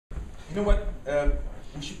You know what?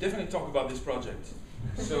 We should definitely talk about this project.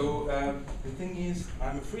 So the thing is,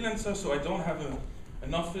 I'm a freelancer, so I don't have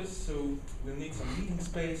an office, so we'll need some meeting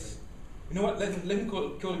space. You know what? Let me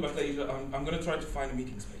call you back later. I'm going to try to find a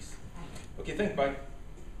meeting space. Okay, thanks, bye.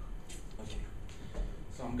 Okay.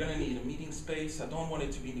 So I'm going to need a meeting space. I don't want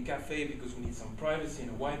it to be in a cafe because we need some privacy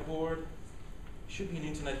and a whiteboard. Should be an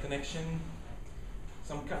internet connection.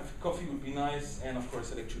 Some coffee would be nice, and of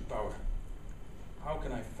course electric power. How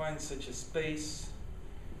can I find such a space?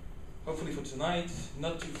 Hopefully for tonight,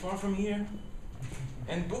 not too far from here,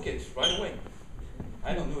 and book it right away.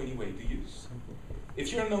 I don't know anyway, do you?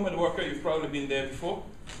 If you're a nomad worker, you've probably been there before.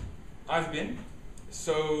 I've been.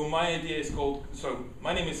 So my idea is called,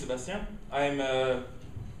 my name is Sebastian. I'm a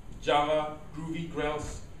Java, Groovy,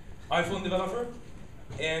 Grails iPhone developer.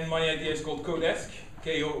 And my idea is called Kodesk,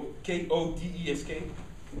 K-O-D-E-S-K.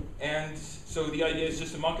 And so the idea is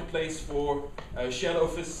just a marketplace for shared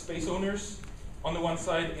office space owners on the one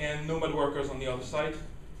side and nomad workers on the other side,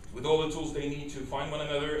 with all the tools they need to find one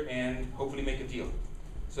another and hopefully make a deal.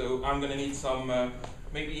 So I'm going to need some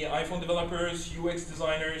maybe iPhone developers, UX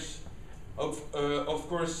designers, of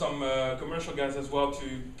course some commercial guys as well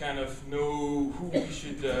to kind of know who we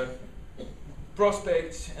should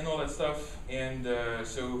prospect and all that stuff. And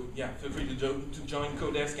so yeah, feel free to join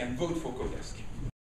Kodesk and vote for Kodesk.